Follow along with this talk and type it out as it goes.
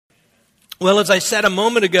Well, as I said a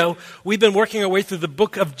moment ago, we've been working our way through the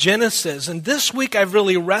book of Genesis. And this week I've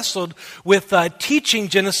really wrestled with teaching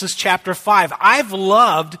Genesis chapter 5. I've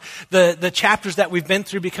loved the chapters that we've been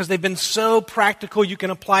through because they've been so practical. You can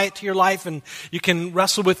apply it to your life and you can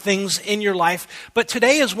wrestle with things in your life. But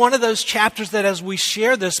today is one of those chapters that as we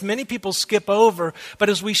share this, many people skip over. But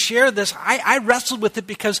as we share this, I wrestled with it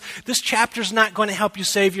because this chapter is not going to help you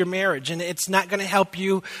save your marriage. And it's not going to help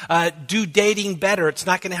you do dating better. It's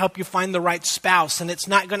not going to help you find the right spouse, and it's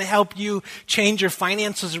not going to help you change your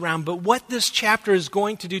finances around. But what this chapter is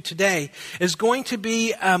going to do today is going to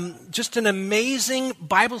be just an amazing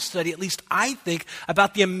Bible study, at least I think,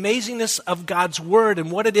 about the amazingness of God's Word and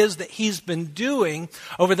what it is that He's been doing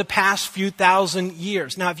over the past few thousand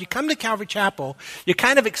years. Now, if you come to Calvary Chapel, you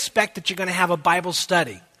kind of expect that you're going to have a Bible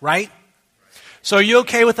study, right? So are you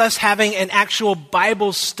okay with us having an actual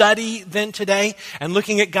Bible study then today and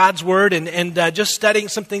looking at God's Word and just studying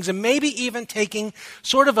some things and maybe even taking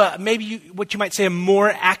sort of what you might say a more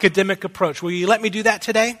academic approach? Will you let me do that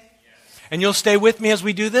today? Yes. And you'll stay with me as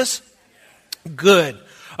we do this? Yes. Good.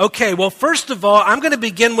 Okay, well, first of all, I'm going to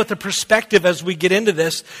begin with a perspective as we get into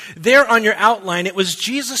this. There on your outline, it was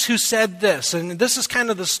Jesus who said this, and this is kind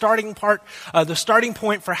of the starting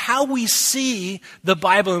point for how we see the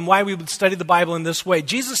Bible and why we would study the Bible in this way.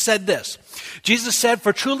 Jesus said this. Jesus said,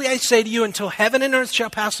 "For truly I say to you, until heaven and earth shall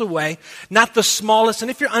pass away, not the smallest," and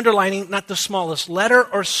if you're underlining, not the smallest letter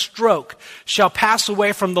or stroke shall pass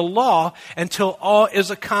away from the law until all is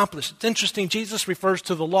accomplished. It's interesting, Jesus refers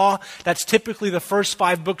to the law. That's typically the first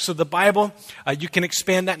 5 books of the Bible. You can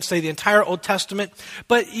expand that and say the entire Old Testament.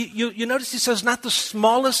 But you notice he says not the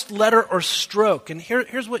smallest letter or stroke. And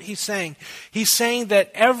here's what he's saying. He's saying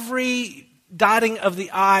that every dotting of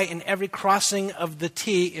the I and every crossing of the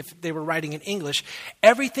T, if they were writing in English,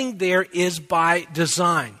 everything there is by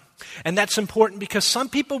design. And that's important because some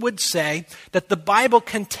people would say that the Bible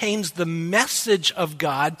contains the message of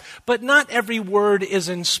God, but not every word is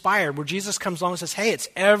inspired. Where Jesus comes along and says, hey, it's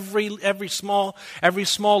every small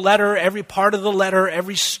letter, every part of the letter,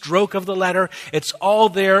 every stroke of the letter, it's all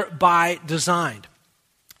there by design.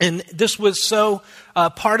 And this was so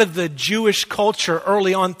part of the Jewish culture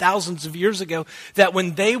early on, thousands of years ago, that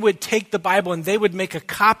when they would take the Bible and they would make a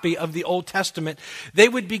copy of the Old Testament, they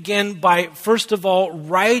would begin by, first of all,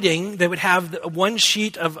 writing. They would have one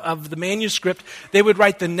sheet of the manuscript. They would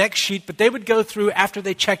write the next sheet, but they would go through, after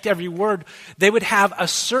they checked every word, they would have a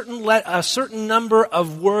certain number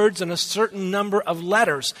of words and a certain number of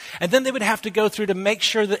letters. And then they would have to go through to make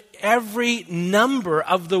sure that every number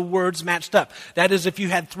of the words matched up. That is, if you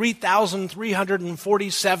had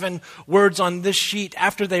 3,347 words on this sheet,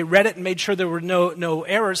 after they read it and made sure there were no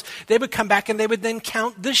errors, they would come back and they would then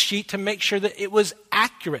count this sheet to make sure that it was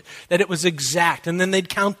accurate, that it was exact. And then they'd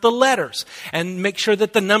count the letters and make sure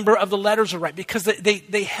that the number of the letters are right, because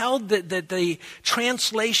they held that the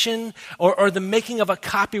translation or the making of a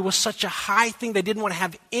copy was such a high thing. They didn't want to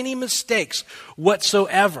have any mistakes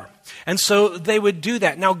whatsoever. And so they would do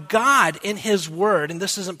that. Now, God in His Word, and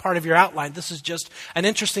this isn't part of your outline, this is just an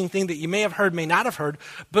interesting thing that you may have heard, may not have heard,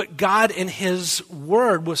 but God in His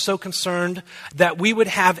Word was so concerned that we would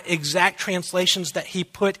have exact translations that He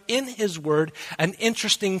put in His Word an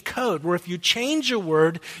interesting code, where if you change a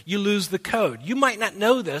word, you lose the code. You might not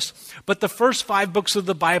know this, but the first 5 books of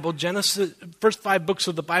the Bible, Genesis,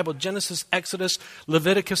 Exodus,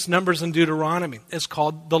 Leviticus, Numbers, and Deuteronomy, is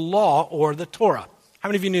called the law or the Torah. How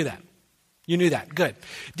many of you knew that? You knew that. Good.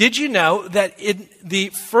 Did you know that in the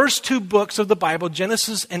first 2 books of the Bible,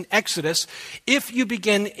 Genesis and Exodus, if you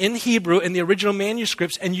begin in Hebrew in the original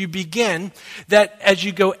manuscripts, and you begin that as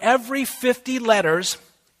you go every 50 letters,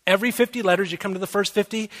 you come to the first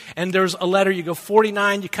 50, and there's a letter, you go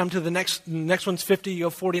 49, you come to the next one's 50, you go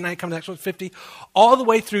 49, come to the next one's 50. All the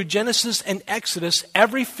way through Genesis and Exodus,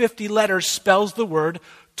 every 50 letters spells the word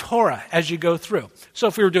Torah as you go through. So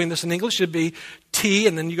if we were doing this in English, it'd be T,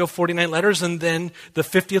 and then you go 49 letters, and then the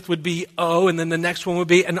 50th would be O, and then the next one would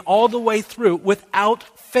be, and all the way through without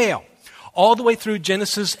fail. All the way through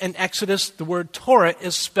Genesis and Exodus, the word Torah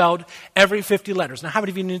is spelled every 50 letters. Now, how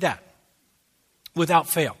many of you knew that? Without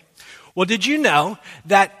fail. Well, did you know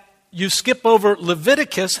that you skip over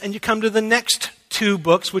Leviticus and you come to the next 2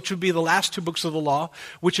 books, which would be the last 2 books of the law,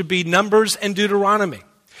 which would be Numbers and Deuteronomy?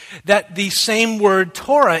 That the same word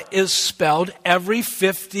Torah is spelled every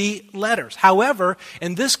 50 letters. However,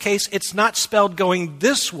 in this case, it's not spelled going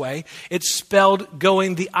this way. It's spelled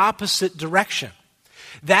going the opposite direction.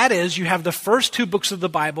 That is, you have the first 2 books of the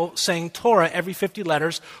Bible saying Torah every 50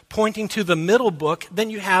 letters, pointing to the middle book. Then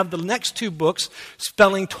you have the next 2 books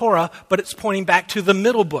spelling Torah, but it's pointing back to the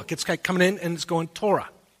middle book. It's coming in and it's going Torah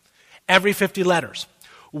every 50 letters.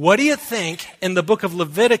 What do you think in the book of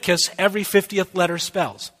Leviticus every 50th letter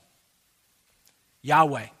spells?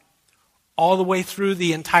 Yahweh. All the way through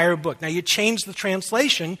the entire book. Now you change the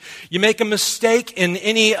translation, you make a mistake in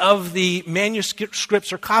any of the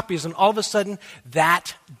manuscripts or copies, and all of a sudden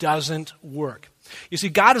that doesn't work. You see,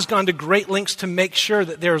 God has gone to great lengths to make sure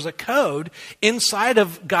that there's a code inside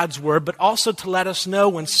of God's Word, but also to let us know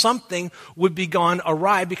when something would be gone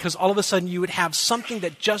awry, because all of a sudden you would have something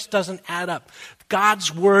that just doesn't add up.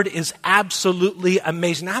 God's Word is absolutely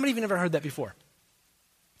amazing. Now, how many of you have ever heard that before?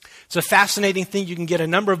 It's a fascinating thing. You can get a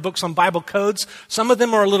number of books on Bible codes. Some of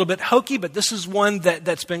them are a little bit hokey, but this is one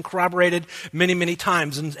that's been corroborated many, many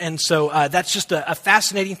times. And so that's just a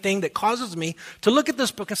fascinating thing that causes me to look at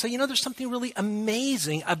this book and say, there's something really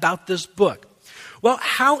amazing about this book. Well,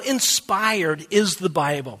 how inspired is the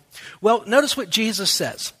Bible? Well, notice what Jesus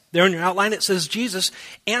says. There in your outline it says, Jesus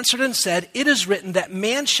answered and said, "It is written that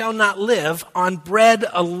man shall not live on bread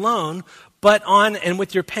alone, but on," and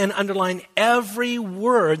with your pen underline, "every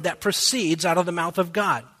word that proceeds out of the mouth of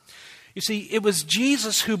God." You see, it was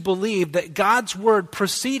Jesus who believed that God's word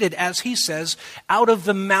proceeded, as he says, out of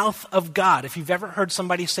the mouth of God. If you've ever heard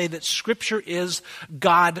somebody say that Scripture is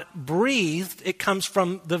God-breathed, it comes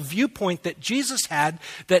from the viewpoint that Jesus had,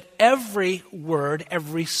 that every word,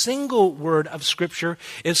 every single word of Scripture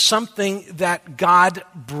is something that God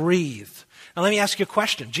breathed. Now let me ask you a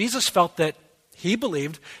question. Jesus felt that he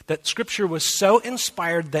believed that Scripture was so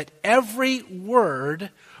inspired that every word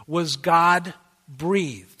was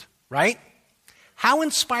God-breathed, right? How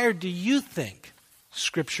inspired do you think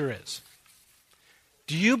Scripture is?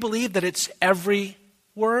 Do you believe that it's every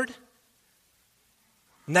word?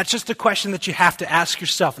 And that's just a question that you have to ask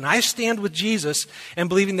yourself. And I stand with Jesus in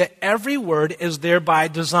believing that every word is there by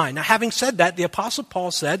design. Now, having said that, the Apostle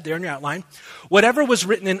Paul said, there in your outline, whatever was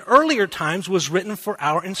written in earlier times was written for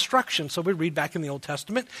our instruction. So we read back in the Old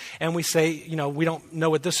Testament and we say, we don't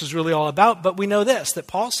know what this is really all about, but we know this, that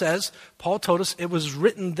Paul told us it was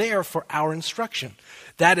written there for our instruction.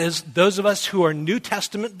 That is, those of us who are New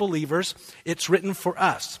Testament believers, it's written for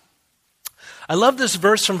us. I love this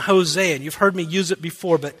verse from Hosea, and you've heard me use it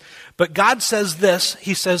before, but God says this.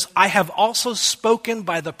 He says, "I have also spoken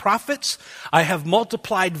by the prophets. I have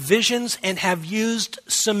multiplied visions and have used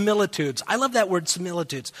similitudes." I love that word,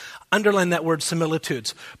 similitudes. Underline that word,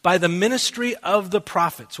 similitudes. "By the ministry of the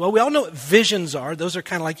prophets." Well, we all know what visions are. Those are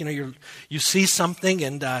kind of like, you see something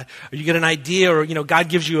and or you get an idea, or, God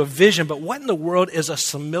gives you a vision. But what in the world is a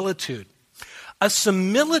similitude? A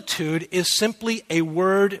similitude is simply a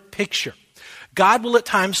word picture. God will at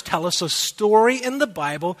times tell us a story in the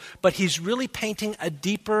Bible, but he's really painting a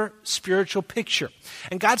deeper spiritual picture.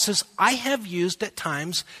 And God says, I have used at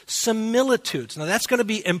times similitudes. Now that's going to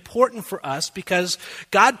be important for us because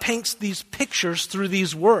God paints these pictures through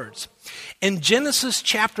these words. In Genesis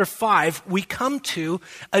chapter 5, we come to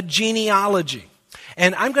a genealogy.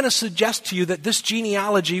 And I'm going to suggest to you that this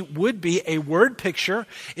genealogy would be a word picture.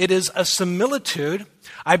 It is a similitude.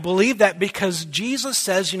 I believe that because Jesus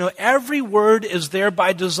says, every word is there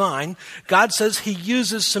by design. God says he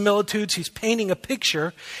uses similitudes. He's painting a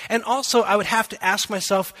picture. And also, I would have to ask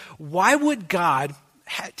myself, why would God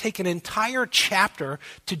take an entire chapter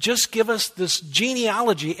to just give us this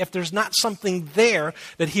genealogy if there's not something there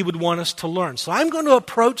that he would want us to learn? So I'm going to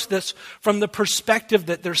approach this from the perspective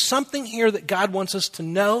that there's something here that God wants us to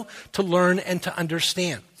know, to learn, and to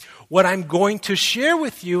understand. What I'm going to share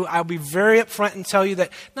with you, I'll be very upfront and tell you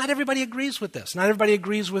that not everybody agrees with this. Not everybody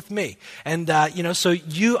agrees with me. And,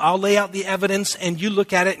 I'll lay out the evidence and you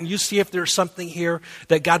look at it and you see if there's something here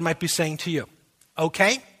that God might be saying to you.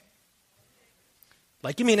 Okay?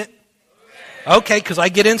 Like you mean it. Okay, because I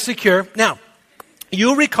get insecure. Now,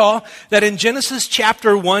 you'll recall that in Genesis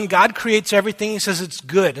chapter 1, God creates everything. He says it's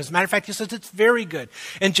good. As a matter of fact, he says it's very good.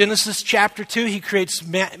 In Genesis chapter 2, he creates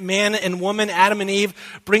man and woman, Adam and Eve,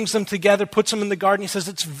 brings them together, puts them in the garden. He says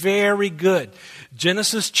it's very good.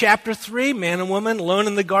 Genesis chapter 3, man and woman alone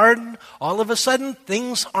in the garden. All of a sudden,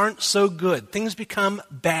 things aren't so good. Things become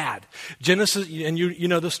bad. Genesis, and you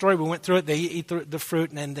know the story. We went through it. They eat the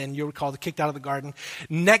fruit, and then you recall they're kicked out of the garden.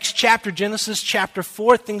 Next chapter, Genesis chapter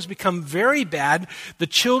 4, things become very bad. The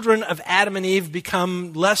children of Adam and Eve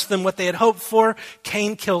become less than what they had hoped for.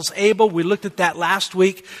 Cain kills Abel. We looked at that last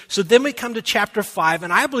week. So then we come to chapter 5,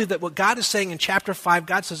 and I believe that what God is saying in chapter 5,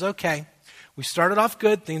 God says, okay, we started off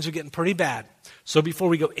good. Things are getting pretty bad. So before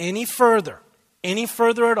we go any further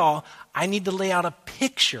at all, I need to lay out a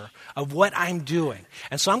picture of what I'm doing.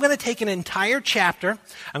 And so I'm going to take an entire chapter,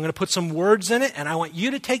 I'm going to put some words in it, and I want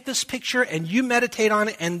you to take this picture and you meditate on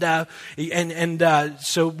it, and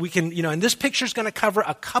so we can, and this picture is going to cover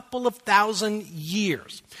a couple of thousand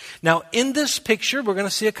years. Now, in this picture, we're going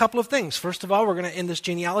to see a couple of things. First of all, in this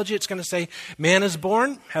genealogy, it's going to say, man is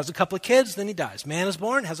born, has a couple of kids, then he dies. Man is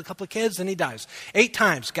born, has a couple of kids, then he dies. 8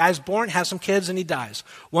 times, guy's born, has some kids, and he dies.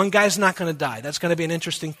 One guy's not going to die. That's going to be an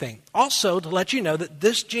interesting thing. Also, to let you know that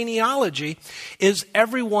this genealogy is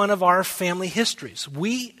every one of our family histories.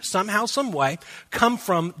 We, somehow, some way, come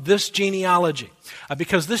from this genealogy.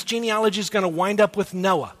 Because this genealogy is going to wind up with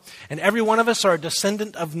Noah. And every one of us are a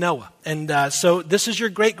descendant of Noah. And so this is your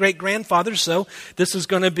great-great-grandfather, so this is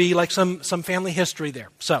going to be like some family history there.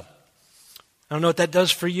 So, I don't know what that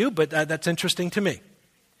does for you, but that's interesting to me.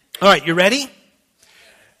 All right, you ready?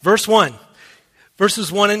 Verse 1.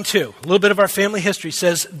 Verses 1 and 2, a little bit of our family history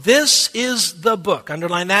says, this is the book,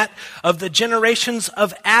 underline that, of the generations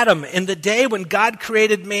of Adam. In the day when God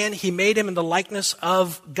created man, he made him in the likeness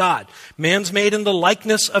of God. Man's made in the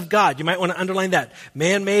likeness of God. You might want to underline that.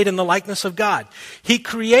 Man made in the likeness of God. He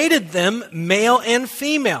created them male and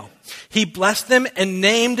female. He blessed them and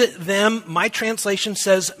named them. My translation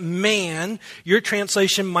says man. Your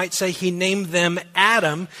translation might say he named them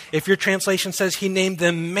Adam. If your translation says he named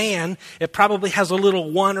them man, it probably has a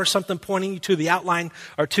little 1 or something pointing you to the outline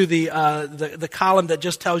or to the column that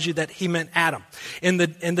just tells you that he meant Adam. In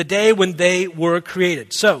the day when they were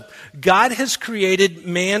created. So God has created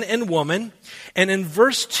man and woman. And in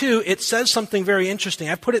verse 2, it says something very interesting.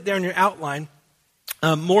 I put it there in your outline.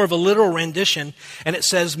 More of a literal rendition, and it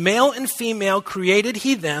says, male and female created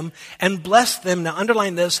he them and blessed them, now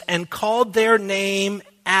underline this, and called their name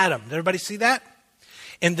Adam. Did everybody see that?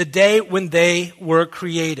 In the day when they were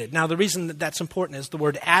created. Now the reason that that's important is the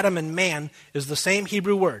word Adam and man is the same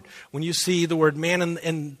Hebrew word. When you see the word man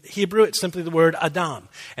in Hebrew, it's simply the word Adam.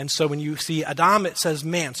 And so when you see Adam, it says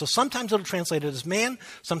man. So sometimes it'll translate it as man,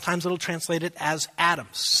 sometimes it'll translate it as Adam.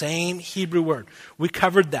 Same Hebrew word. We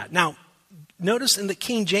covered that. Now, notice in the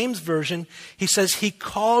King James Version, he says he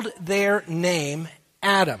called their name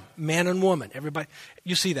Adam, man and woman. Everybody,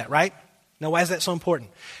 you see that, right? Now, why is that so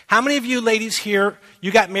important? How many of you ladies here,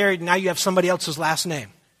 you got married and now you have somebody else's last name?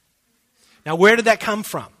 Now, where did that come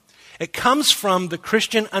from? It comes from the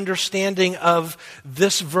Christian understanding of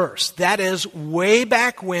this verse. That is, way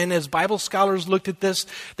back when, as Bible scholars looked at this,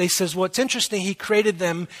 they says, well, it's interesting, he created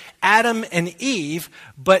them Adam and Eve,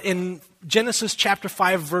 but in Genesis chapter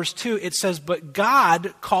 5, verse 2, it says, but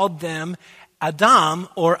God called them Adam,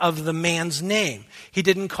 or of the man's name. He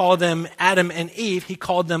didn't call them Adam and Eve. He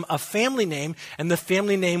called them a family name, and the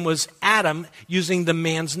family name was Adam, using the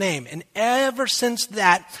man's name. And ever since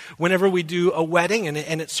that, whenever we do a wedding,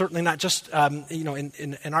 and it's certainly not just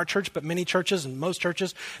in our church, but many churches and most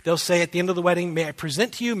churches, they'll say at the end of the wedding, may I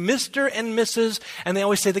present to you Mr. and Mrs., and they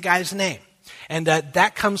always say the guy's name. And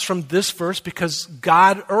that comes from this verse because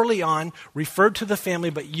God early on referred to the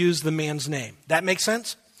family but used the man's name. That makes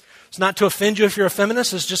sense? It's not to offend you if you're a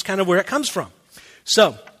feminist. It's just kind of where it comes from.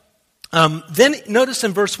 So, then notice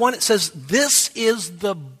in verse 1 it says, this is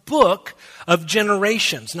the book of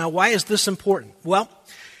generations. Now, why is this important? Well,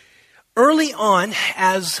 early on,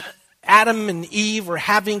 as Adam and Eve were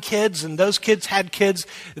having kids, and those kids had kids,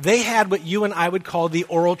 they had what you and I would call the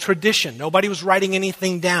oral tradition. Nobody was writing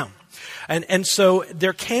anything down. And so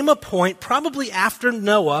there came a point, probably after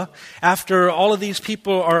Noah, after all of these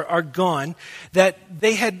people are gone, that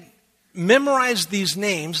they had memorized these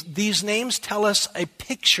names. These names tell us a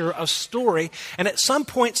picture, a story, and at some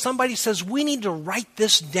point somebody says, we need to write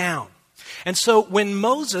this down. And so when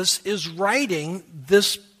Moses is writing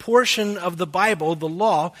this portion of the Bible, the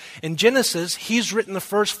law, in Genesis, he's written the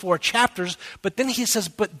first 4 chapters, but then he says,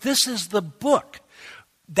 but this is the book.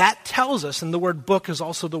 That tells us, and the word book is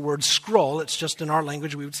also the word scroll. It's just in our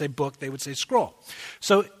language we would say book, they would say scroll.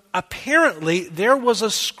 So apparently there was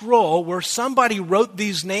a scroll where somebody wrote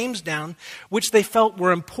these names down, which they felt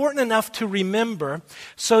were important enough to remember,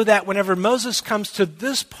 so that whenever Moses comes to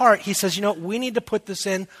this part, he says, we need to put this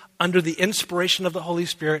in under the inspiration of the Holy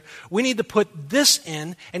Spirit. We need to put this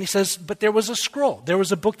in. And he says, but there was a scroll. There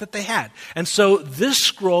was a book that they had. And so this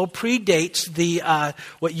scroll predates the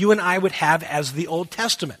what you and I would have as the Old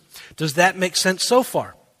Testament. Does that make sense so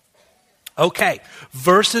far? Okay,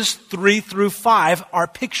 verses 3 through 5, our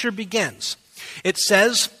picture begins. It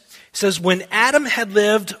says, when Adam had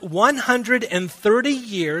lived 130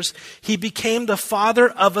 years, he became the father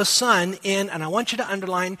of a son in, and I want you to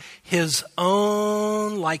underline, his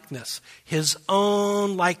own likeness. His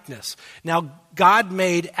own likeness. Now, God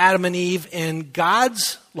made Adam and Eve in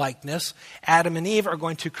God's likeness, Adam and Eve are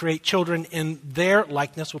going to create children in their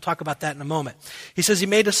likeness. We'll talk about that in a moment. He says he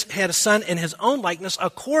had a son in his own likeness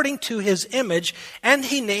according to his image, and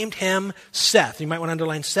he named him Seth. You might want to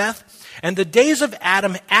underline Seth. And the days of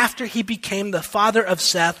Adam after he became the father of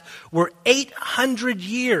Seth were 800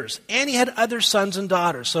 years, and he had other sons and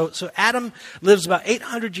daughters. So Adam lives about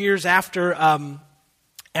 800 years after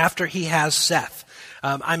he has Seth.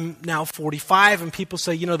 I'm now 45, and people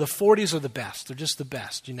say, the 40s are the best. They're just the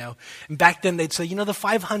best, And back then they'd say, the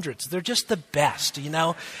 500s, they're just the best,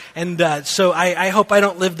 And so I hope I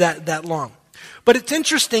don't live that long. But it's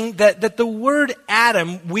interesting that the word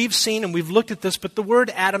Adam, we've seen and we've looked at this, but the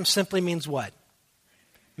word Adam simply means what?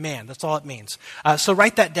 Man. That's all it means. So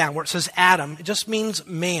write that down. Where it says Adam, it just means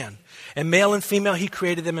man. And male and female, he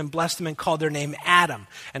created them and blessed them and called their name Adam.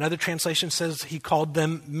 Another translation says he called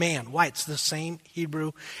them man. Why? It's the same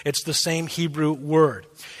Hebrew. It's the same Hebrew word.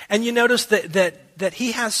 And you notice that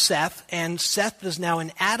he has Seth, and Seth is now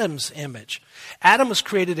in Adam's image. Adam was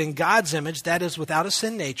created in God's image, that is without a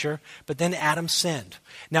sin nature, but then Adam sinned.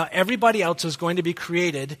 Now everybody else is going to be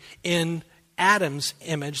created in Adam's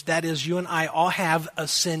image, that is, you and I all have a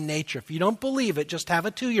sin nature. If you don't believe it, just have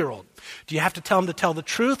a 2-year-old. Do you have to tell them to tell the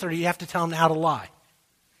truth, or do you have to tell them how to lie?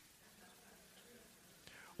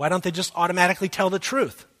 Why don't they just automatically tell the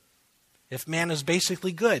truth? If man is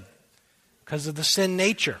basically good, because of the sin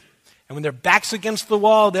nature. And when their back's against the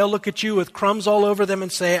wall, they'll look at you with crumbs all over them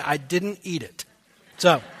and say, I didn't eat it.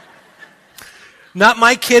 So, not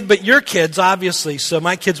my kid, but your kids, obviously. So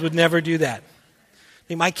my kids would never do that.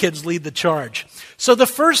 My kids lead the charge. So the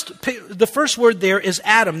first word there is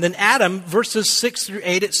Adam. Then Adam, verses 6 through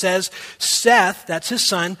 8, it says, Seth, that's his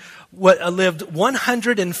son, lived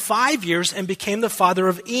 105 years and became the father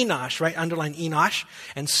of Enosh, right? Underline Enosh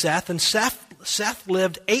and Seth. And Seth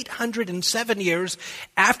lived 807 years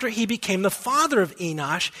after he became the father of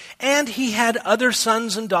Enosh, and he had other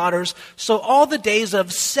sons and daughters. So all the days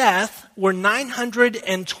of Seth were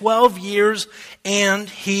 912 years, and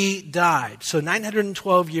he died. So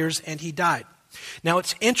 912 years, and he died. Now,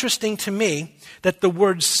 it's interesting to me that the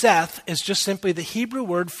word Seth is just simply the Hebrew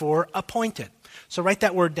word for appointed. So write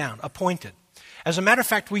that word down, appointed. As a matter of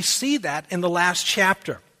fact, we see that in the last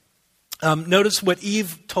chapter. Notice what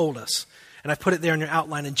Eve told us. And I put it there in your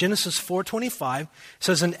outline. In Genesis 4:25, it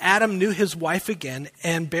says, And Adam knew his wife again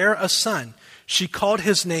and bare a son. She called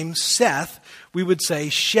his name Seth. We would say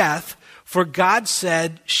Sheth. For God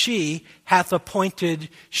said, She hath appointed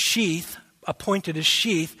as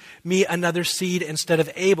sheath, me another seed instead of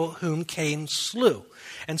Abel, whom Cain slew.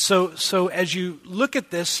 And so as you look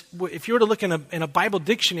at this, if you were to look in a Bible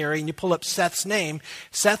dictionary and you pull up Seth's name,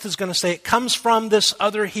 Seth is going to say it comes from this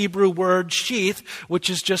other Hebrew word, sheath,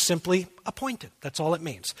 which is just simply appointed. That's all it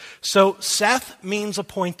means. So Seth means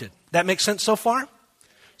appointed. That makes sense so far?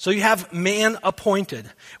 So you have man appointed.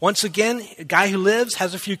 Once again, a guy who lives,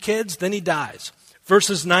 has a few kids, then he dies.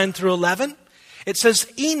 Verses 9 through 11, it says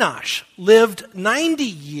Enosh lived 90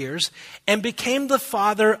 years and became the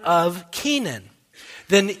father of Kenan.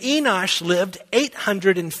 Then Enosh lived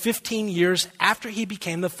 815 years after he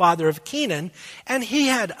became the father of Kenan, and he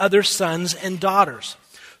had other sons and daughters.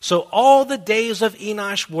 So all the days of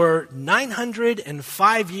Enosh were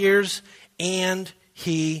 905 years, and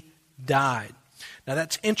he died. Now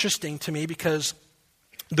that's interesting to me because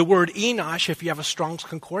the word Enosh, if you have a Strong's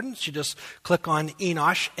Concordance, you just click on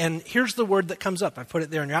Enosh, and here's the word that comes up. I put it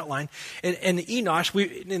there in your outline. And Enosh,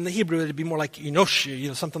 in the Hebrew, it would be more like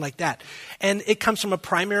Enosh, something like that. And it comes from a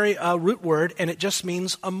primary root word, and it just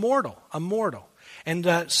means a mortal. And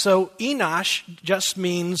so Enosh just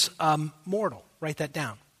means mortal. Write that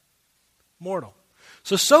down. Mortal.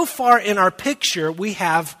 So far in our picture, we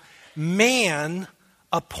have man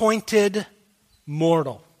appointed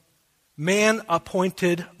mortal. Man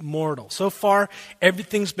appointed mortal. So far,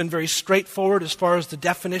 everything's been very straightforward as far as the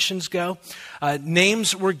definitions go.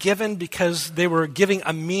 Names were given because they were giving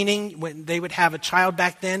a meaning when they would have a child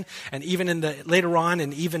back then, and even later on,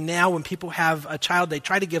 and even now, when people have a child, they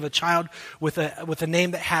try to give a child with a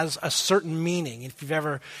name that has a certain meaning. If you've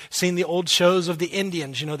ever seen the old shows of the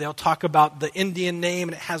Indians, they'll talk about the Indian name,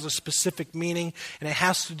 and it has a specific meaning, and it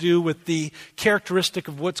has to do with the characteristic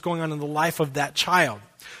of what's going on in the life of that child.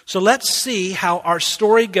 So let's see how our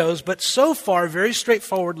story goes. But so far, very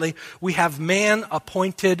straightforwardly, we have man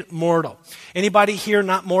appointed mortal. Anybody here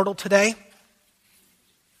not mortal today?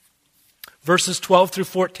 Verses 12 through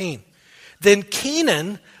 14. Then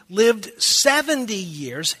Kenan lived 70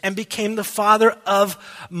 years and became the father of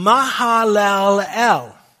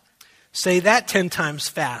Mahalalel. Say that 10 times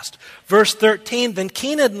fast. Verse 13, then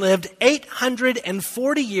Kenan lived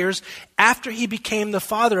 840 years after he became the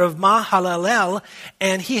father of Mahalalel,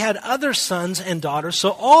 and he had other sons and daughters. So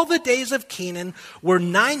all the days of Kenan were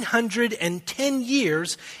 910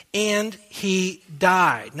 years, and he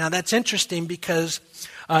died. Now that's interesting because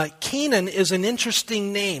Kenan is an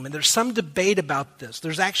interesting name, and there's some debate about this.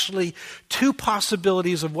 There's actually two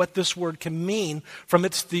possibilities of what this word can mean from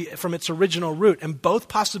its original root, and both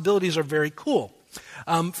possibilities are very cool.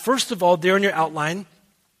 First of all, there in your outline,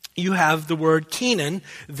 you have the word Kenan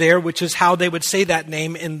there, which is how they would say that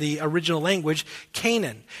name in the original language,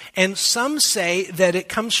 Canaan. And some say that it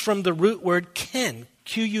comes from the root word ken,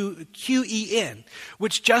 Q-E-N,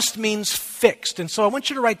 which just means fixed. And so I want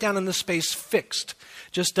you to write down in this space fixed.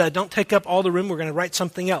 Just don't take up all the room. We're going to write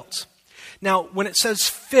something else. Now, when it says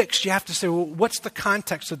fixed, you have to say, well, what's the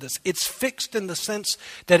context of this? It's fixed in the sense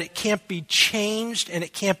that it can't be changed and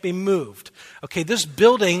it can't be moved. Okay, this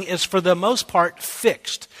building is for the most part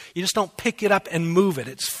fixed. You just don't pick it up and move it.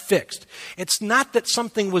 It's fixed. It's not that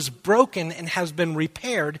something was broken and has been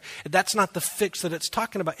repaired. That's not the fix that it's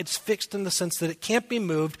talking about. It's fixed in the sense that it can't be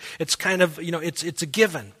moved. It's kind of, it's a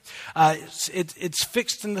given. It's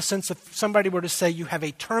fixed in the sense if somebody were to say you have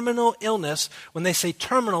a terminal illness, when they say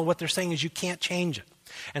terminal, what they're saying is you can't change it.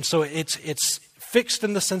 And so it's fixed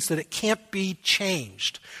in the sense that it can't be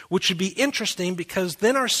changed, which would be interesting because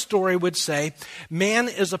then our story would say man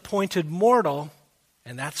is appointed mortal,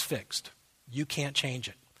 and that's fixed. You can't change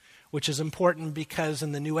it, which is important because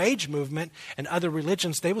in the New Age movement and other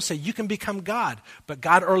religions, they will say you can become God. But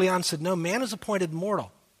God early on said, no, man is appointed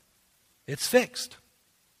mortal. It's fixed.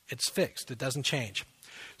 It's fixed. It doesn't change.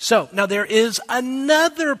 So now there is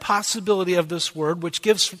another possibility of this word which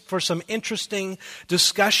gives for some interesting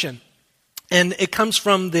discussion. And it comes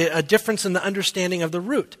from the difference in the understanding of the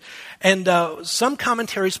root. And some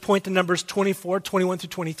commentaries point to Numbers 24, 21 through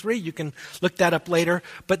 23. You can look that up later.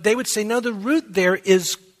 But they would say, no, the root there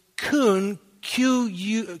is kun,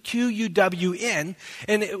 Q-U-W-N,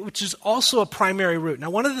 which is also a primary root.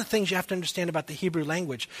 Now, one of the things you have to understand about the Hebrew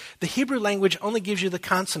language only gives you the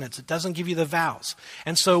consonants. It doesn't give you the vowels.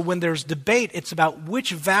 And so when there's debate, it's about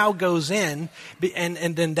which vowel goes in,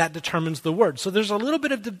 and then that determines the word. So there's a little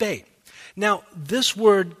bit of debate. Now, this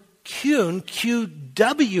word Kun, Q-U-W-N,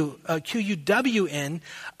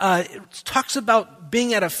 talks about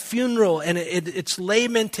being at a funeral, and it's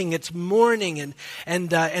lamenting, it's mourning,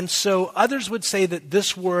 and so others would say that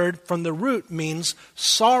this word from the root means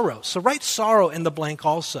sorrow. So write sorrow in the blank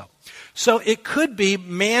also. So it could be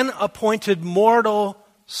man appointed mortal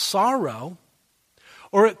sorrow,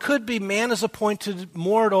 or it could be man is appointed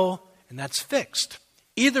mortal, and that's fixed.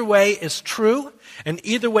 Either way is true, and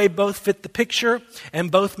either way both fit the picture,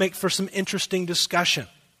 and both make for some interesting discussion.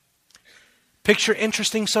 Picture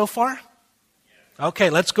interesting so far? Okay,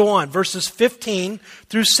 let's go on. Verses 15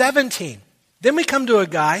 through 17. Then we come to a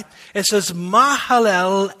guy. It says,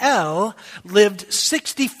 Mahalalel lived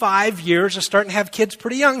 65 years, are starting to have kids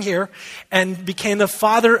pretty young here, and became the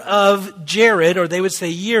father of Jared, or they would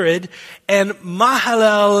say Yered. And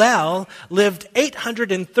Mahalalel lived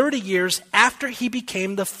 830 years after he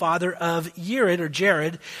became the father of Yered, or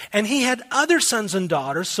Jared. And he had other sons and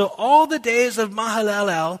daughters. So all the days of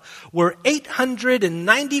Mahalalel were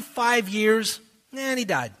 895 years, and he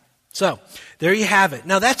died. So, there you have it.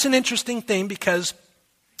 Now, that's an interesting thing because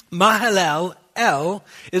Mahalalel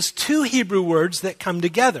is two Hebrew words that come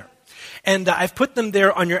together. And I've put them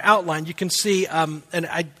there on your outline. You can see, and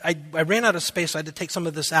I ran out of space, so I had to take some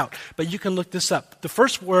of this out. But you can look this up. The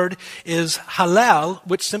first word is halal,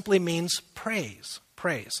 which simply means praise.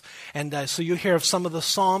 Praise. And so you hear of some of the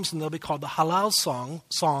psalms, and they'll be called the halal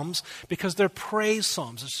psalms because they're praise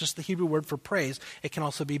psalms. It's just the Hebrew word for praise. It can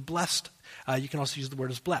also be blessed. You can also use the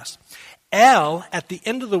word as blessed. El, at the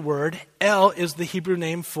end of the word, El is the Hebrew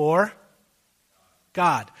name for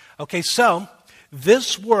God. Okay, so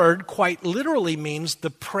this word quite literally means the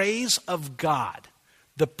praise of God.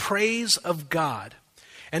 The praise of God.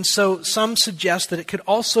 And so some suggest that it could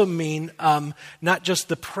also mean not just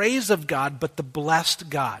the praise of God, but the blessed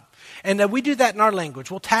God. And we do that in our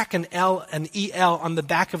language. We'll tack an L, an E-L on the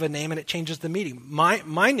back of a name, and it changes the meaning.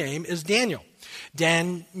 My name is Daniel.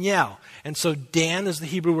 Daniel. And so Dan is the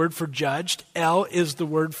Hebrew word for judged. El is the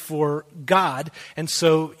word for God. And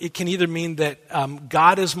so it can either mean that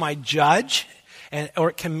God is my judge, or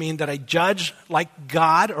it can mean that I judge like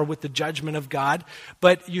God or with the judgment of God.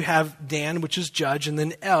 But you have Dan, which is judge, and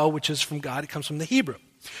then El, which is from God. It comes from the Hebrew.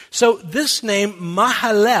 So this name,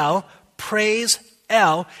 Mahalel, praise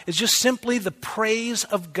L is just simply the praise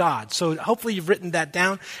of God. So hopefully you've written that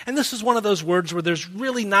down. And this is one of those words where there's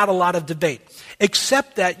really not a lot of debate,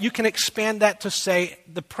 except that you can expand that to say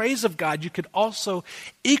the praise of God. You could also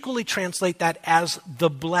equally translate that as the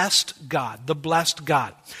blessed God, the blessed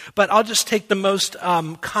God. But I'll just take the most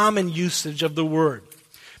common usage of the word.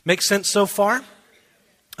 Make sense so far?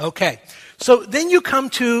 Okay. So then you come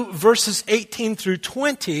to verses 18 through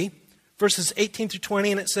 20,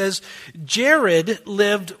 and it says, Jared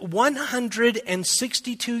lived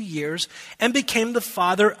 162 years and became the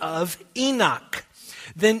father of Enoch.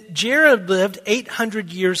 Then Jared lived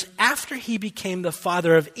 800 years after he became the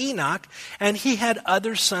father of Enoch, and he had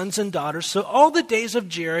other sons and daughters. So all the days of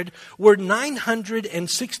Jared were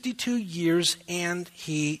 962 years, and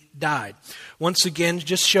he died. Once again,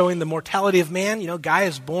 just showing the mortality of man. Guy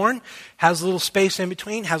is born, has a little space in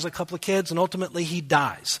between, has a couple of kids, and ultimately he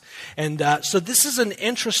dies. And so this is an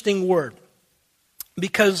interesting word.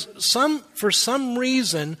 Because for some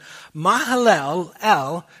reason,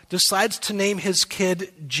 Mahalalel decides to name his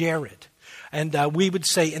kid Jared. And we would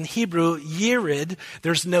say in Hebrew, Yerid.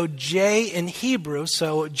 There's no J in Hebrew,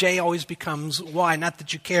 so J always becomes Y. Not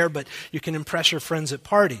that you care, but you can impress your friends at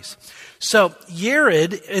parties. So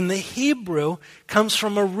Yerid in the Hebrew comes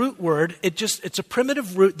from a root word. It's a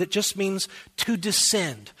primitive root that just means to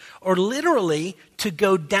descend, or literally to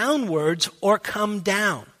go downwards or come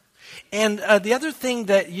down. And the other thing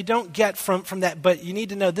that you don't get from that, but you need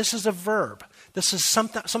to know, this is a verb. This is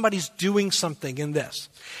somebody's doing something in this.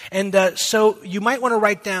 And so you might want to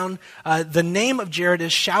write down the name of Jared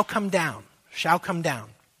is shall come down. Shall come down.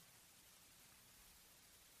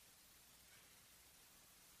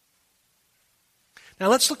 Now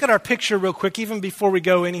let's look at our picture real quick, even before we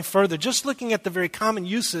go any further. Just looking at the very common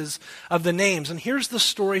uses of the names. And here's the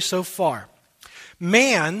story so far.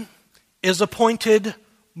 Man is appointed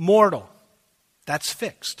mortal. That's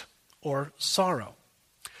fixed, or sorrow.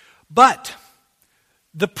 But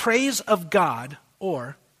the praise of God,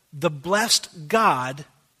 or the blessed God,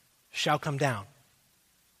 shall come down.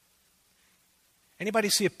 Anybody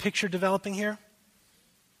see a picture developing here?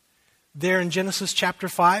 There in Genesis chapter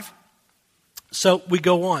 5. So we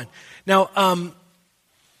go on. Now,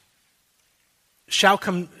 shall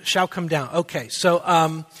come down. Okay,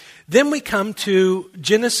 so then we come to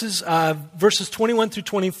Genesis verses 21 through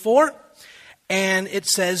 24, and it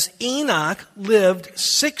says, Enoch lived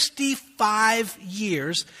 65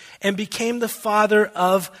 years and became the father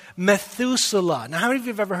of Methuselah. Now, how many of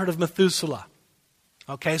you have ever heard of Methuselah?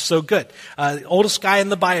 Okay, so good. The oldest guy in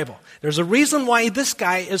the Bible. There's a reason why this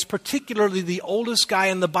guy is particularly the oldest guy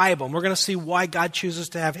in the Bible. And we're going to see why God chooses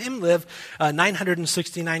to have him live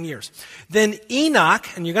 969 years. Then Enoch,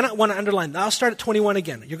 and you're going to want to underline, I'll start at 21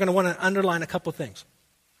 again. You're going to want to underline a couple of things.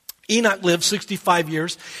 Enoch lived 65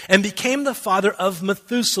 years and became the father of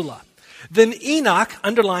Methuselah. Then Enoch,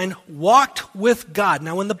 underline, walked with God.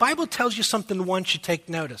 Now, when the Bible tells you something once, you take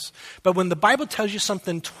notice. But when the Bible tells you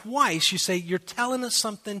something twice, you say, you're telling us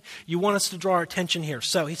something, you want us to draw our attention here.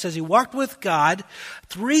 So he says he walked with God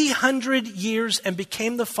 300 years and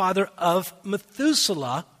became the father of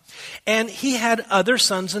Methuselah, and he had other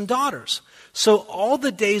sons and daughters. So all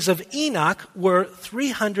the days of Enoch were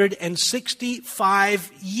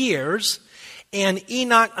 365 years, and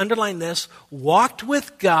Enoch, underline this, walked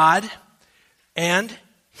with God, and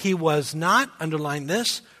he was not, underline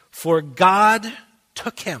this, for God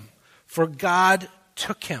took him. For God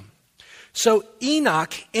took him. So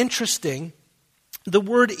Enoch, interesting, the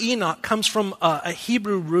word Enoch comes from a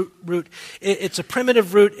Hebrew root. It's a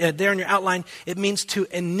primitive root there in your outline. It means to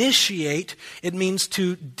initiate. It means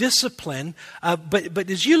to discipline.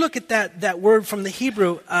 But as you look at that word from the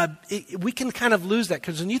Hebrew, we can kind of lose that.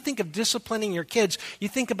 Because when you think of disciplining your kids, you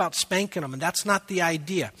think about spanking them. And that's not the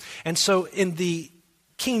idea. And so in the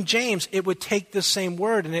King James, it would take the same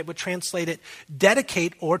word and it would translate it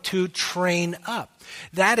dedicate or to train up.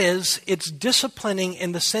 That is, it's disciplining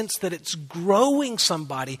in the sense that it's growing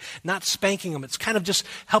somebody, not spanking them. It's kind of just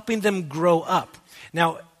helping them grow up.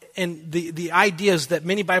 Now, and the idea is that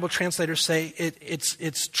many Bible translators say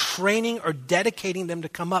it's training or dedicating them to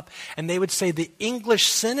come up. And they would say the English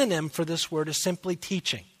synonym for this word is simply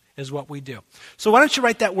teaching, is what we do. So why don't you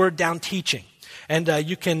write that word down, teaching. And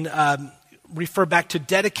you can refer back to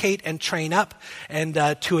dedicate and train up and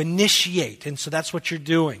to initiate. And so that's what you're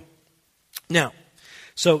doing. Now,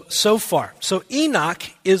 so far. So Enoch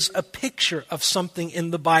is a picture of something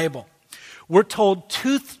in the Bible. We're told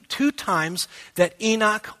two times that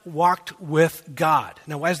Enoch walked with God.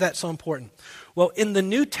 Now, why is that so important? Well, in the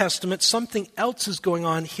New Testament, something else is going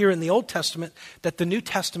on here in the Old Testament that the New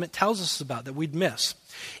Testament tells us about that we'd miss.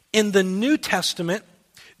 In the New Testament,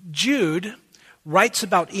 Jude writes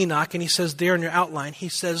about Enoch, and he says there in your outline, he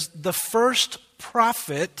says, the first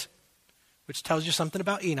prophet, which tells you something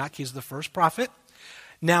about Enoch. He's the first prophet.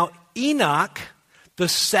 Now, Enoch, the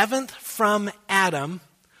seventh from Adam,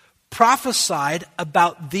 prophesied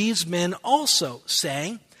about these men also,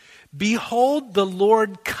 saying, behold, the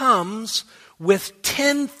Lord comes with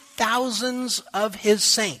 10,000s of his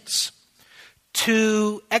saints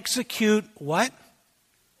to execute what?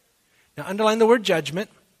 Now, underline the word judgment.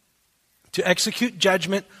 To execute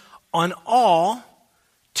judgment on all,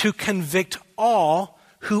 to convict all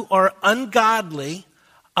who are ungodly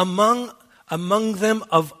among them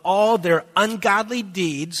of all their ungodly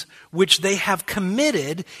deeds which they have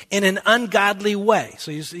committed in an ungodly way.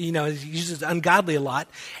 So, he uses ungodly a lot.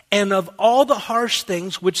 And of all the harsh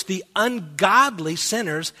things which the ungodly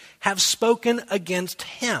sinners have spoken against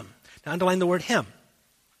him. Now, underline the word him.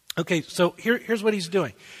 Okay, so here's what he's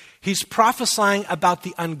doing. He's prophesying about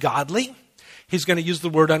the ungodly. He's going to use the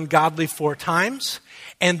word ungodly 4 times.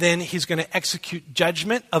 And then he's going to execute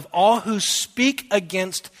judgment of all who speak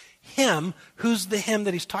against him. Who's the him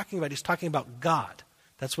that he's talking about? He's talking about God.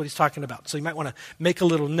 That's what he's talking about. So you might want to make a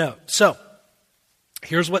little note. So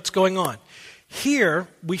here's what's going on. Here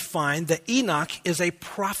we find that Enoch is a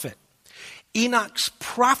prophet. Enoch's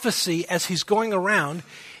prophecy, as he's going around,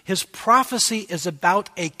 his prophecy is about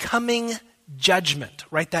a coming judgment.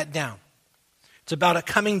 Write that down. It's about a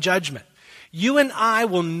coming judgment. You and I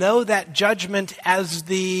will know that judgment as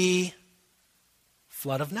the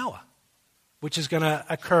flood of Noah, which is going to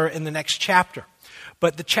occur in the next chapter.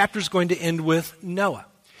 But the chapter is going to end with Noah.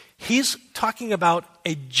 He's talking about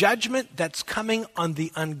a judgment that's coming on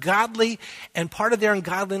the ungodly, and part of their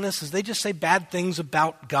ungodliness is they just say bad things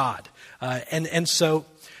about God. So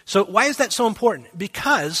why is that so important?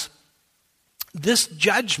 Because this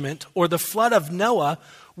judgment, or the flood of Noah,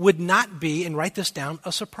 would not be, and write this down,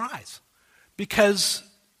 a surprise. Because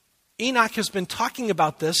Enoch has been talking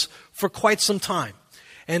about this for quite some time.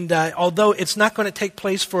 And although it's not going to take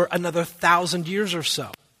place for another 1,000 years or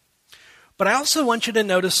so. But I also want you to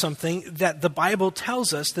notice something that the Bible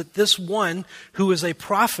tells us, that this one who is a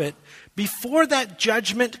prophet, before that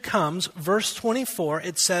judgment comes, verse 24,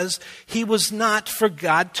 it says, he was not, for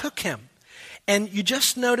God took him. And you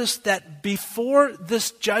just notice that before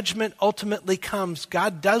this judgment ultimately comes,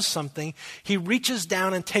 God does something. He reaches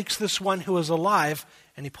down and takes this one who is alive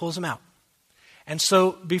and he pulls him out. And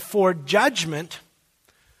so before judgment,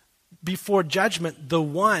 the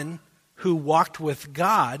one who walked with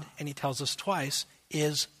God, and he tells us twice,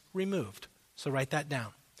 is removed. So write that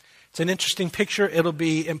down. It's an interesting picture. It'll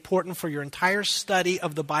be important for your entire study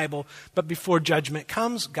of the Bible. But before judgment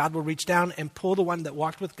comes, God will reach down and pull the one that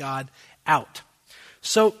walked with God out.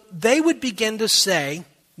 So they would begin to say,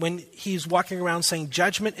 when he's walking around saying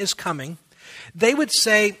judgment is coming, they would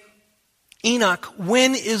say, Enoch,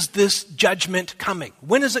 when is this judgment coming?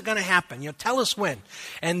 When is it going to happen? Tell us when.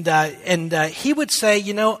 And he would say,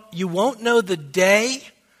 you won't know the day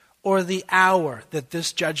or the hour that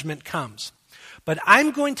this judgment comes. But I'm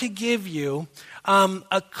going to give you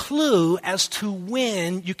a clue as to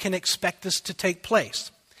when you can expect this to take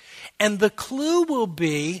place. And the clue will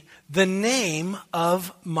be the name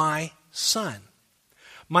of my son.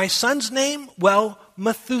 My son's name? Well,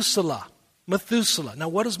 Methuselah. Methuselah. Now,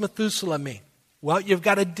 what does Methuselah mean? Well, you've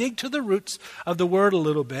got to dig to the roots of the word a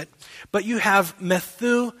little bit. But you have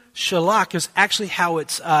Methu-shalach is actually how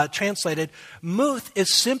it's translated. Muth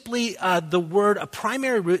is simply the word, a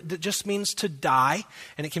primary root that just means to die.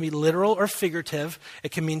 And it can be literal or figurative.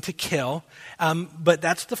 It can mean to kill. But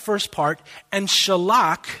that's the first part. And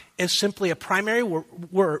shalach is simply a primary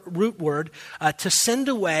root word to send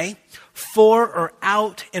away, for, or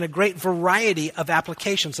out, in a great variety of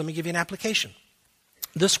applications. Let me give you an application.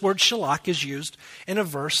 This word shalach is used in a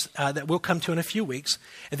verse that we'll come to in a few weeks.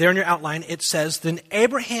 And there in your outline, it says, then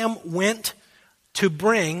Abraham went to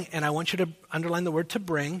bring, and I want you to underline the word to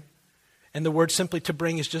bring, and the word simply to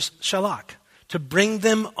bring is just shalach, to bring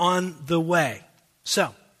them on the way.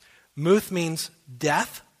 So, muth means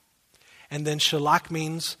death, and then shalach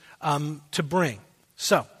means to bring.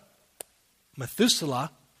 So,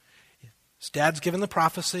 Methuselah, his dad's given the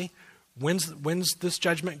prophecy, when's this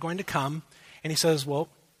judgment going to come? And he says, well,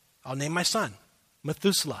 I'll name my son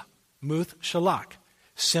Methuselah. Muth-shalach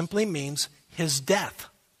simply means his death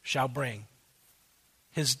shall bring.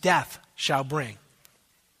 His death shall bring.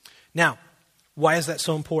 Now, why is that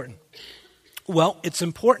so important? Well, it's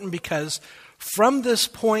important because from this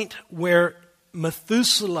point where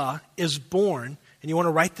Methuselah is born, and you want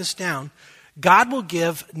to write this down, God will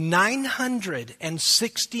give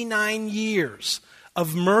 969 years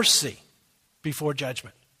of mercy before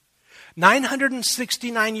judgment.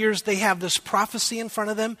 969 years they have this prophecy in front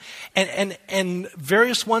of them, and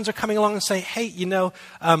various ones are coming along and saying, hey, in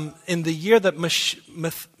the year that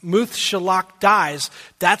Muth-Shalak dies,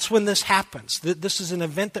 that's when this happens. This is an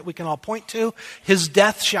event that we can all point to. His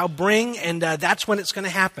death shall bring, and that's when it's going to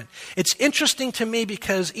happen. It's interesting to me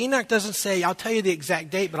because Enoch doesn't say, I'll tell you the exact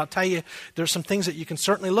date, but I'll tell you there's some things that you can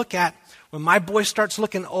certainly look at. When my boy starts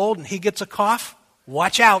looking old and he gets a cough,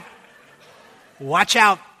 watch out. Watch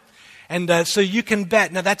out. And so you can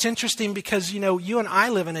bet. Now that's interesting because, you and I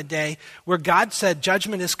live in a day where God said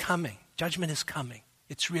judgment is coming. Judgment is coming.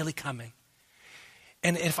 It's really coming.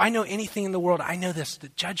 And if I know anything in the world, I know this,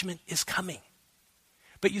 that judgment is coming.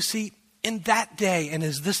 But you see, in that day and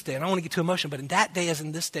as this day, and I don't want to get too emotional, but in that day as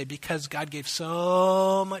in this day, because God gave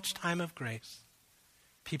so much time of grace,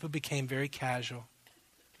 people became very casual.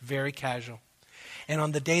 Very casual. And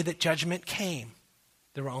on the day that judgment came,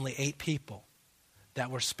 there were only 8 people that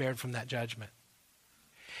were spared from that judgment.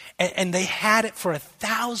 And they had it for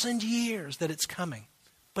 1,000 years that it's coming.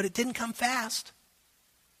 But it didn't come fast.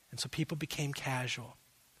 And so people became casual.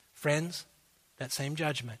 Friends, that same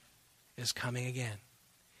judgment is coming again.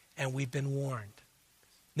 And we've been warned.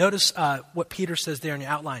 Notice what Peter says there in your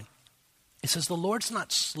outline. It says, the Lord's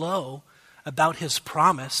not slow about his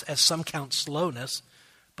promise, as some count slowness,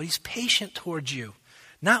 but he's patient towards you,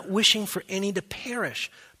 not wishing for any to perish,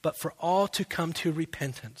 but for all to come to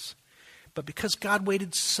repentance. But because God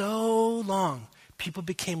waited so long, people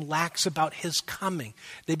became lax about his coming.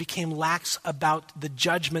 They became lax about the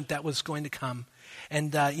judgment that was going to come.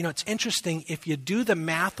 And, it's interesting, if you do the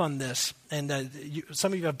math on this, and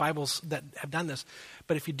some of you have Bibles that have done this,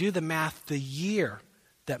 but if you do the math, the year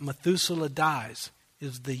that Methuselah dies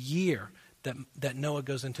is the year that Noah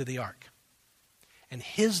goes into the ark. And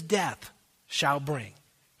his death shall bring.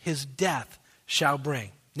 His death shall bring.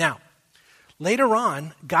 Now, later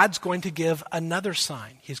on, God's going to give another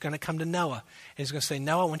sign. He's going to come to Noah. And he's going to say,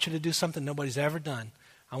 Noah, I want you to do something nobody's ever done.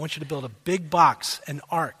 I want you to build a big box, an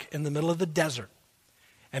ark, in the middle of the desert.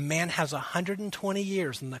 And man has 120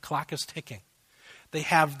 years, and the clock is ticking. They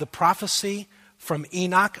have the prophecy from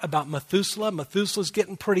Enoch about Methuselah. Methuselah's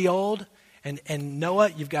getting pretty old. And Noah,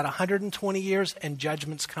 you've got 120 years, and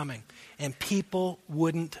judgment's coming. And people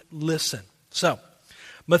wouldn't listen. So,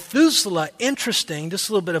 Methuselah, interesting, just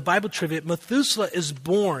a little bit of Bible trivia. Methuselah is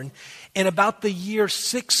born in about the year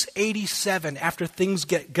 687 after things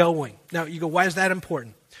get going. Now, you go, why is that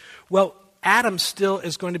important? Well, Adam still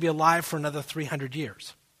is going to be alive for another 300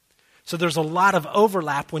 years. So there's a lot of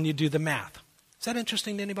overlap when you do the math. Is that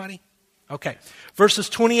interesting to anybody? Okay. Verses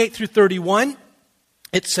 28 through 31,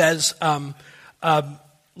 it says,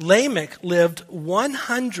 Lamech lived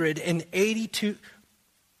 182...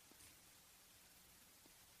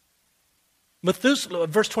 Methuselah,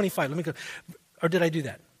 verse 25, let me go. Or did I do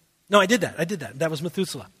that? No, I did that. That was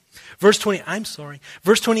Methuselah. Verse 28.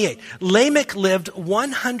 Lamech lived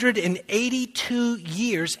 182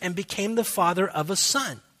 years and became the father of a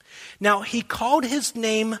son. Now, he called his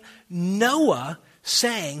name Noah,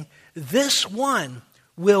 saying, this one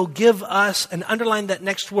will give us, and underline that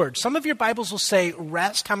next word. Some of your Bibles will say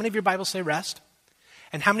rest. How many of your Bibles say rest?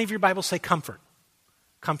 And how many of your Bibles say comfort?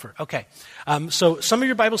 Comfort, okay. So some of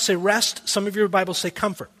your Bibles say rest, some of your Bibles say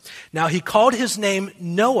comfort. Now, he called his name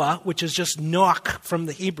Noah, which is just Noach from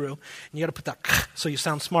the Hebrew. And you got to put that so you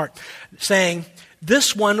sound smart. Saying,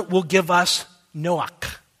 this one will give us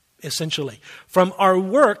Noach, essentially. From our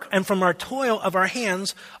work and from our toil of our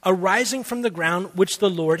hands, arising from the ground which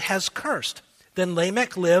the Lord has cursed. Then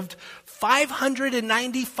Lamech lived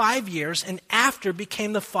 595 years, and after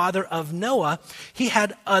became the father of Noah. He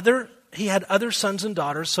had other sons and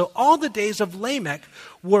daughters. So all the days of Lamech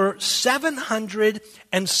were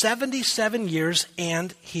 777 years,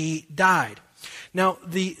 and he died. Now,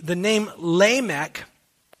 the name Lamech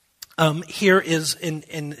here is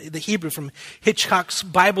in the Hebrew from Hitchcock's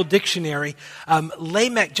Bible Dictionary.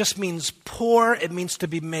 Lamech just means poor. It means to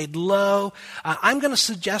be made low. I'm going to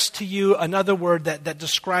suggest to you another word that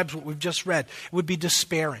describes what we've just read. It would be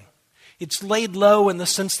despairing. It's laid low in the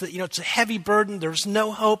sense that, it's a heavy burden. There's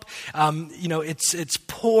no hope. It's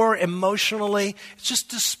poor emotionally. It's just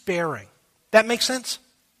despairing. That makes sense?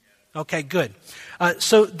 Okay, good.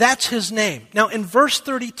 So that's his name. Now, in verse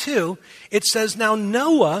 32, it says, now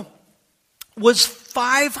Noah was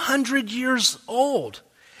 500 years old,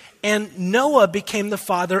 and Noah became the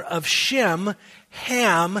father of Shem,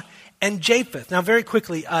 Ham, and Japheth. Now, very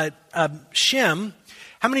quickly, Shem...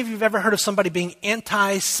 How many of you have ever heard of somebody being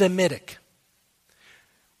anti-Semitic?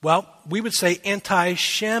 Well, we would say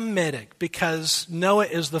anti-Shemitic because Noah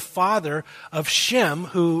is the father of Shem,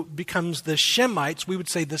 who becomes the Shemites. We would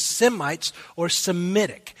say the Semites or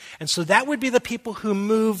Semitic. And so that would be the people who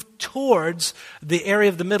move towards the area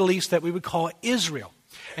of the Middle East that we would call Israel.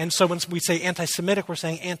 And so when we say anti-Semitic, we're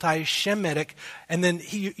saying anti-Shemitic. And then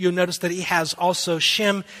you'll notice that he has also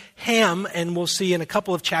Shem, Ham, and we'll see in a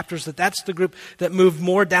couple of chapters that that's the group that moved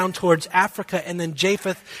more down towards Africa. And then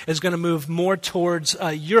Japheth is going to move more towards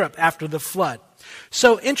Europe after the flood.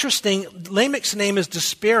 So interesting, Lamech's name is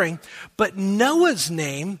despairing, but Noah's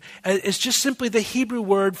name is just simply the Hebrew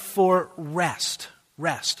word for rest.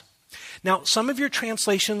 Rest. Now, some of your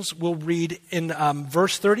translations will read in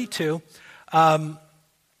verse 32,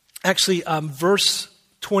 verse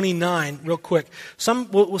 29, real quick.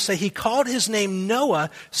 Some will say he called his name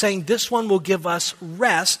Noah, saying this one will give us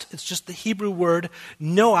rest. It's just the Hebrew word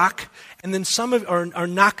Noach. And then some of, or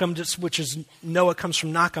Nachum, which is Noah comes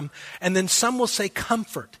from Nachum. And then some will say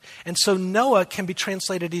comfort. And so Noah can be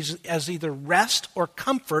translated as either rest or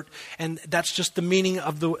comfort. And that's just the meaning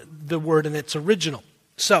of the word in its original.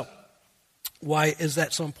 So, why is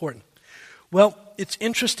that so important? Well, it's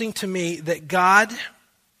interesting to me that God,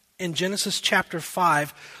 in Genesis chapter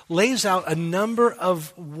 5, lays out a number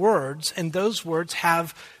of words, and those words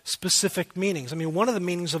have specific meanings. I mean, one of the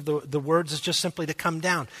meanings of the words is just simply to come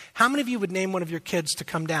down. How many of you would name one of your kids to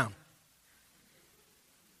come down?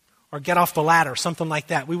 Or get off the ladder, something like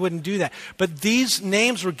that. We wouldn't do that. But these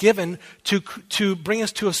names were given to bring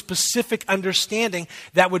us to a specific understanding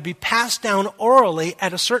that would be passed down orally.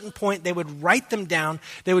 At a certain point, they would write them down.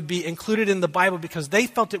 They would be included in the Bible because they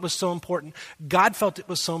felt it was so important. God felt it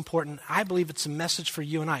was so important. I believe it's a message for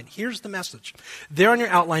you and I. And here's the message. There on your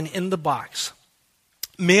outline in the box.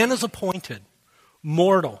 Man is appointed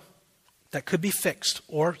mortal, that could be fixed,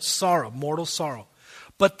 or sorrow, mortal sorrow.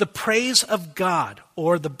 But the praise of God,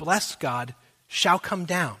 or the blessed God, shall come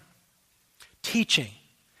down, teaching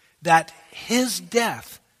that his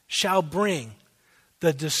death shall bring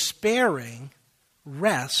the despairing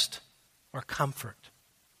rest or comfort.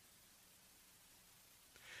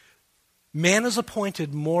 Man is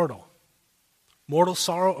appointed mortal. Mortal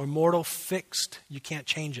sorrow or mortal fixed, you can't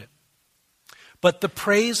change it. But the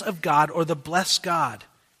praise of God, or the blessed God,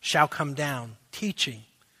 shall come down, teaching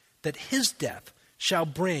that his death shall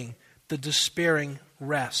bring the despairing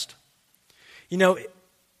rest. You know,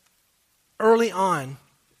 early on,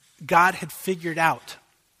 God had figured out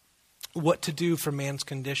what to do for man's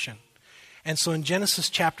condition. And so in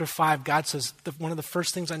Genesis chapter 5, God says, one of the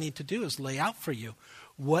first things I need to do is lay out for you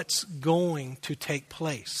what's going to take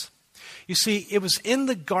place. You see, it was in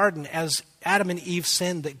the garden as Adam and Eve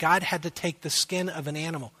sinned that God had to take the skin of an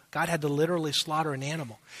animal. God had to literally slaughter an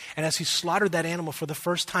animal. And as he slaughtered that animal for the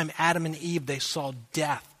first time, Adam and Eve, they saw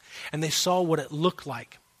death. And they saw what it looked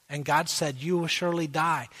like. And God said, you will surely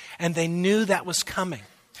die. And they knew that was coming.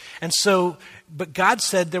 And so, but God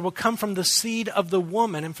said there will come from the seed of the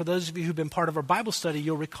woman. And for those of you who've been part of our Bible study,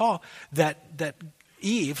 you'll recall that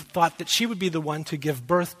Eve thought that she would be the one to give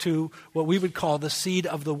birth to what we would call the seed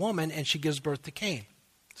of the woman, and she gives birth to Cain.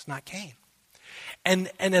 It's not Cain. And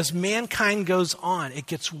as mankind goes on, it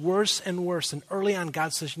gets worse and worse. And early on,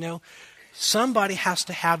 God says, somebody has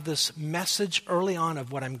to have this message early on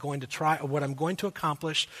of what I'm going to try, or what I'm going to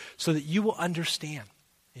accomplish, so that you will understand.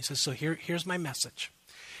 He says, so here's my message.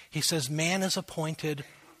 He says, man is appointed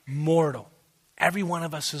mortal. Every one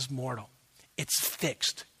of us is mortal. It's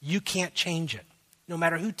fixed. You can't change it. No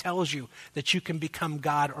matter who tells you that you can become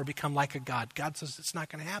God or become like a God, God says it's not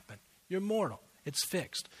going to happen. You're mortal. It's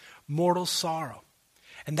fixed. Mortal sorrow.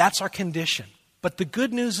 And that's our condition. But the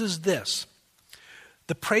good news is this.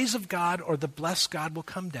 The praise of God, or the blessed God, will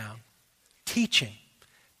come down, teaching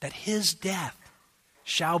that his death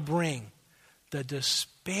shall bring the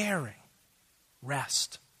despairing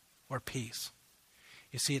rest or peace.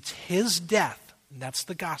 You see, it's his death, and that's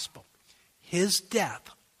the gospel. His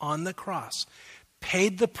death on the cross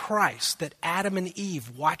paid the price that Adam and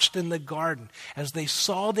Eve watched in the garden as they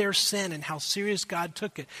saw their sin and how serious God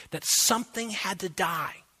took it, that something had to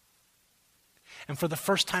die. And for the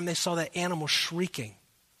first time, they saw that animal shrieking.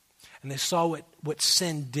 And they saw what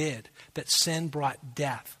sin did, that sin brought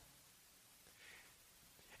death.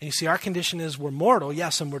 And you see, our condition is we're mortal,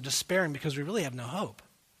 yes, and we're despairing because we really have no hope.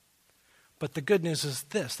 But the good news is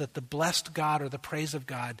this, that the blessed God, or the praise of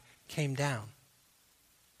God, came down.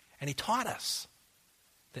 And he taught us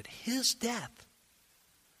that his death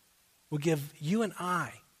will give you and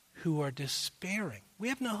I, who are despairing, we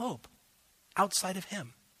have no hope outside of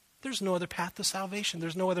him. There's no other path to salvation.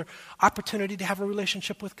 There's no other opportunity to have a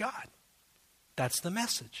relationship with God. That's the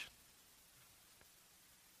message.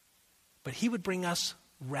 But he would bring us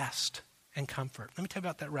rest and comfort. Let me tell you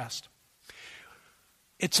about that rest.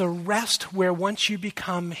 It's a rest where once you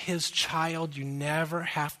become his child, you never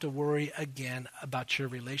have to worry again about your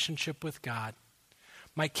relationship with God.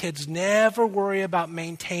 My kids never worry about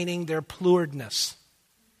maintaining their pluredness.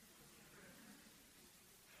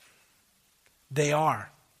 They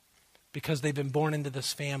are, because they've been born into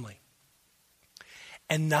this family.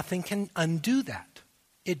 And nothing can undo that.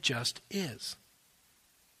 It just is.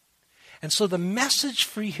 And so the message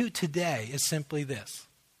for you today is simply this: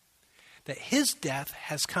 that his death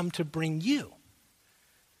has come to bring you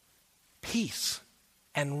peace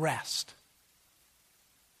and rest.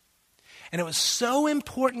 And it was so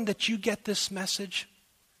important that you get this message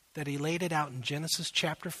that he laid it out in Genesis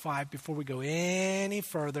chapter 5 before we go any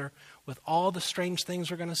further with all the strange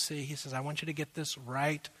things we're going to see. He says, I want you to get this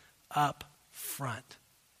right up front.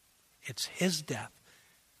 It's his death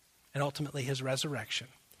and ultimately his resurrection.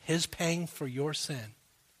 His paying for your sin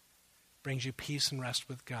brings you peace and rest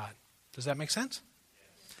with God. Does that make sense?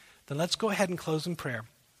 Yes. Then let's go ahead and close in prayer.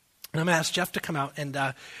 And I'm going to ask Jeff to come out. And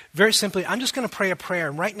very simply, I'm just going to pray a prayer.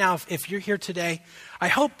 And right now, if you're here today, I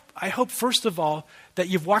hope first of all, that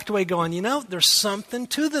you've walked away going, there's something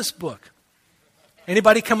to this book.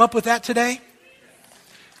 Anybody come up with that today?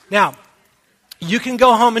 Now, you can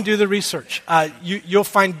go home and do the research. You'll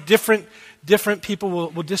find different people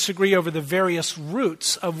will disagree over the various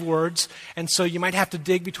roots of words, and so you might have to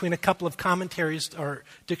dig between a couple of commentaries or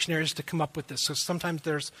dictionaries to come up with this. So sometimes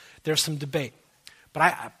there's some debate.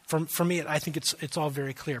 But for me, I think it's all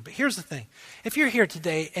very clear. But here's the thing. If you're here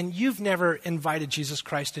today and you've never invited Jesus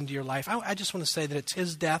Christ into your life, I just want to say that it's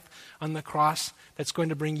his death on the cross that's going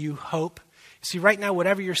to bring you hope. You see, right now,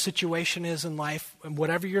 whatever your situation is in life, and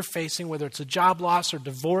whatever you're facing, whether it's a job loss or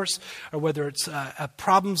divorce, or whether it's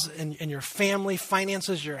problems in your family,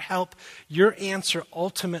 finances, your health, your answer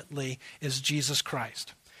ultimately is Jesus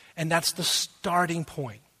Christ. And that's the starting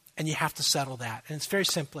point. And you have to settle that. And it's very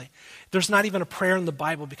simply, there's not even a prayer in the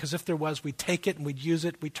Bible, because if there was, we'd take it and we'd use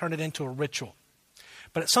it, we'd turn it into a ritual.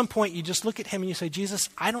 But at some point, you just look at him and you say, Jesus,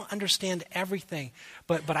 I don't understand everything,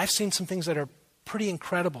 but I've seen some things that are pretty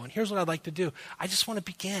incredible. And here's what I'd like to do. I just want to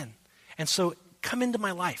begin. And so come into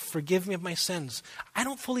my life. Forgive me of my sins. I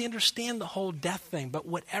don't fully understand the whole death thing, but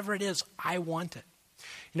whatever it is, I want it.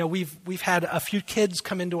 We've had a few kids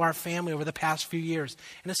come into our family over the past few years,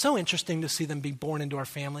 and it's so interesting to see them be born into our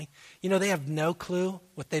family. They have no clue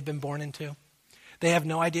what they've been born into. They have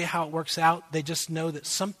no idea how it works out. They just know that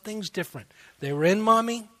something's different. They were in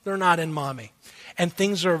mommy, they're not in mommy. And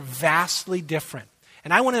things are vastly different.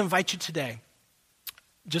 And I want to invite you today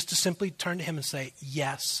just to simply turn to him and say,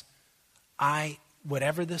 yes,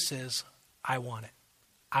 whatever this is, I want it.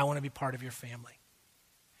 I want to be part of your family.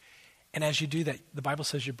 And as you do that, the Bible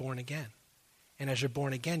says you're born again. And as you're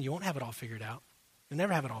born again, you won't have it all figured out. You'll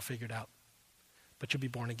never have it all figured out. But you'll be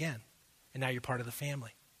born again. And now you're part of the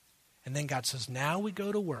family. And then God says, now we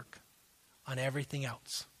go to work on everything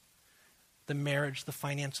else. The marriage, the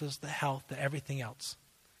finances, the health, everything else.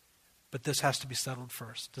 But this has to be settled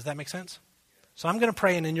first. Does that make sense? So I'm going to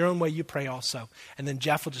pray, and in your own way, you pray also. And then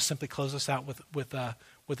Jeff will just simply close us out with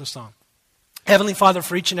a song. Heavenly Father,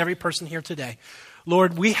 for each and every person here today,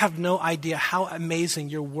 Lord, we have no idea how amazing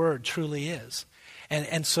your word truly is.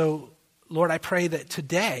 And so, Lord, I pray that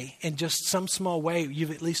today, in just some small way,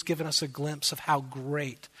 you've at least given us a glimpse of how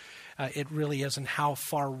great it really is, and how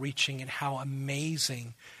far-reaching and how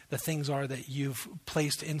amazing the things are that you've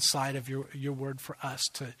placed inside of your word for us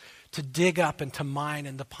to dig up and to mine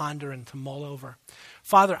and to ponder and to mull over.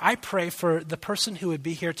 Father, I pray for the person who would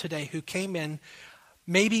be here today who came in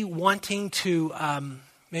maybe wanting to,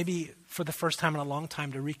 maybe for the first time in a long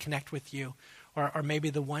time, to reconnect with you, or maybe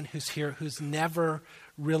the one who's here who's never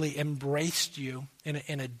really embraced you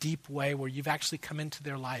in a deep way, where you've actually come into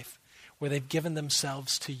their life, where they've given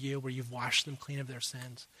themselves to you, where you've washed them clean of their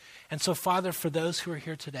sins. And so, Father, for those who are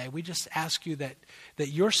here today, we just ask you that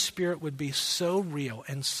your Spirit would be so real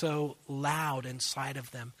and so loud inside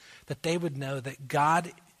of them, that they would know that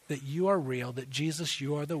God, that you are real, that Jesus,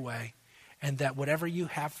 you are the way, and that whatever you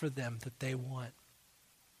have for them, that they want.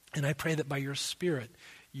 And I pray that by your Spirit,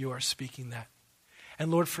 you are speaking that.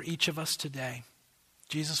 And Lord, for each of us today,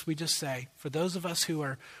 Jesus, we just say, for those of us who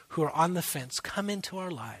are on the fence, come into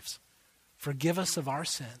our lives. Forgive us of our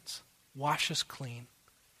sins. Wash us clean.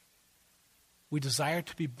 We desire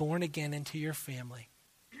to be born again into your family.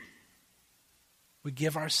 We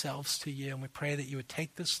give ourselves to you, and we pray that you would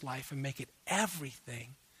take this life and make it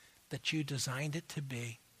everything that you designed it to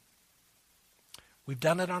be. We've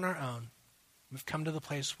done it on our own. We've come to the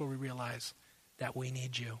place where we realize that we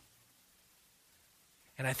need you.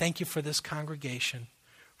 And I thank you for this congregation,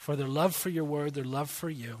 for their love for your word, their love for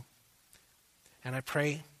you. And I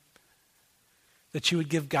pray that you would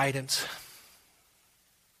give guidance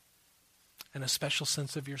and a special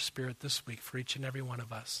sense of your Spirit this week for each and every one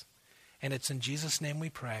of us. And it's in Jesus' name we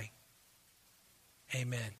pray.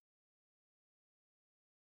 Amen.